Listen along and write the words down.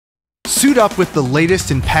Suit up with the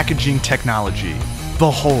latest in packaging technology.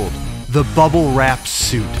 Behold, the bubble wrap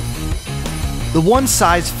suit. The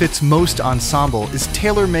one-size-fits-most ensemble is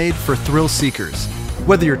tailor-made for thrill seekers.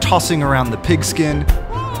 Whether you're tossing around the pigskin,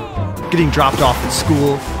 getting dropped off at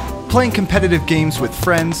school, playing competitive games with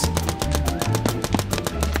friends,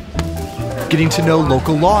 getting to know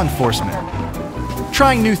local law enforcement,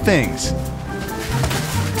 trying new things,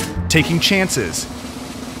 taking chances,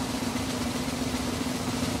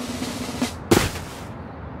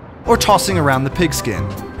 or tossing around the pigskin.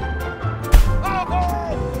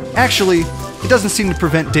 Actually, it doesn't seem to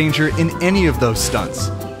prevent danger in any of those stunts,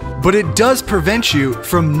 but it does prevent you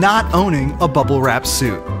from not owning a bubble wrap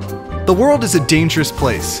suit. The world is a dangerous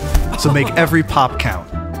place, so make every pop count.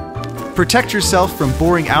 Protect yourself from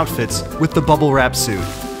boring outfits with the bubble wrap suit.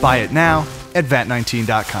 Buy it now at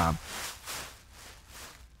vat19.com.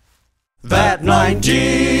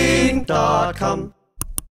 vat19.com